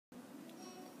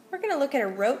We're going to look at a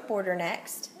rope border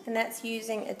next, and that's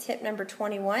using a tip number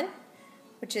 21,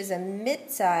 which is a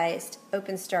mid-sized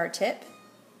open star tip.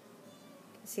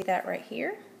 You can see that right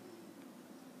here.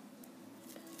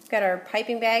 We've got our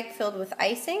piping bag filled with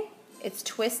icing. It's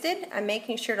twisted. I'm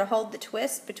making sure to hold the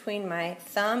twist between my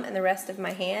thumb and the rest of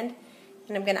my hand,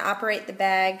 and I'm going to operate the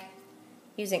bag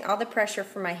using all the pressure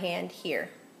from my hand here.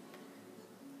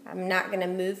 I'm not going to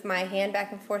move my hand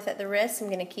back and forth at the wrist. I'm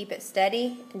going to keep it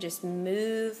steady and just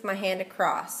move my hand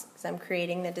across as I'm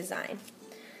creating the design.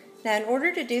 Now, in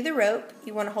order to do the rope,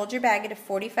 you want to hold your bag at a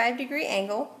 45-degree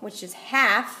angle, which is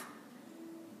half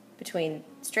between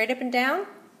straight up and down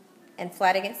and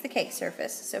flat against the cake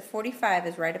surface. So 45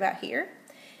 is right about here.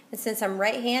 And since I'm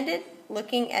right-handed,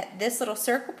 looking at this little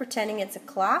circle, pretending it's a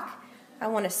clock, I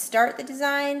want to start the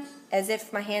design as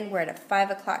if my hand were at a 5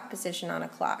 o'clock position on a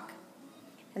clock.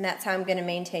 And that's how I'm going to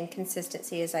maintain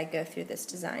consistency as I go through this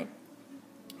design.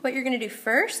 What you're going to do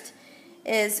first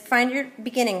is find your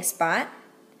beginning spot.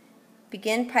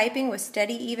 Begin piping with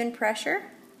steady, even pressure.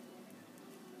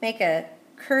 Make a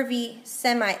curvy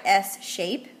semi-S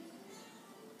shape.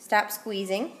 Stop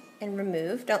squeezing and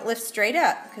remove. Don't lift straight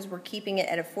up because we're keeping it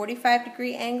at a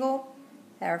 45-degree angle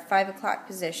at our 5 o'clock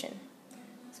position.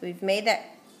 So we've made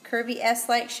that curvy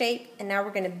S-like shape, and now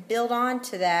we're going to build on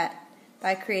to that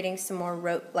by creating some more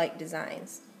rope-like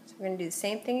designs. So we're going to do the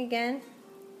same thing again.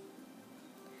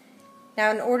 Now,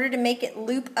 in order to make it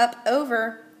loop up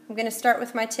over, I'm going to start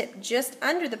with my tip just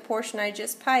under the portion I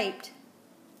just piped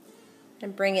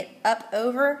and bring it up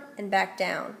over and back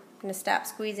down. I'm going to stop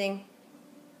squeezing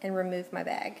and remove my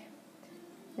bag.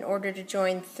 In order to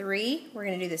join 3, we're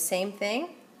going to do the same thing.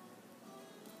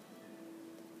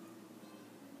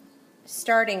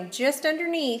 Starting just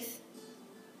underneath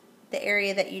the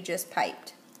area that you just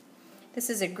piped. This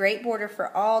is a great border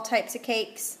for all types of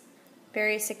cakes,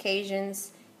 various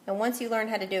occasions, and once you learn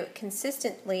how to do it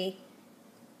consistently,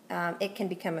 it can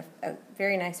become a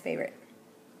very nice favorite.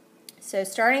 So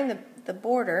starting the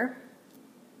border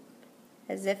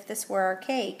as if this were our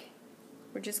cake,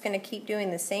 we're just going to keep doing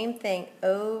the same thing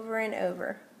over and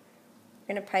over.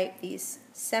 We're going to pipe these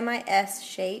semi-S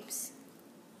shapes,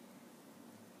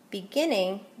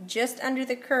 beginning just under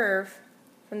the curve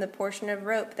from the portion of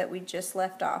rope that we just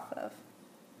left off of.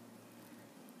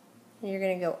 And you're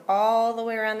going to go all the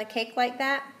way around the cake like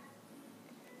that,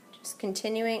 just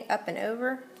continuing up and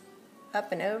over,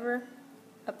 up and over,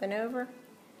 up and over,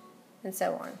 and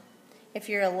so on. If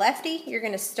you're a lefty, you're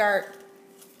going to start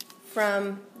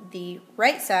from the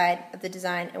right side of the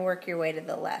design and work your way to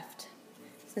the left.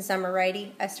 Since I'm a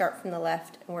righty, I start from the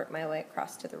left and work my way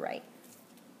across to the right.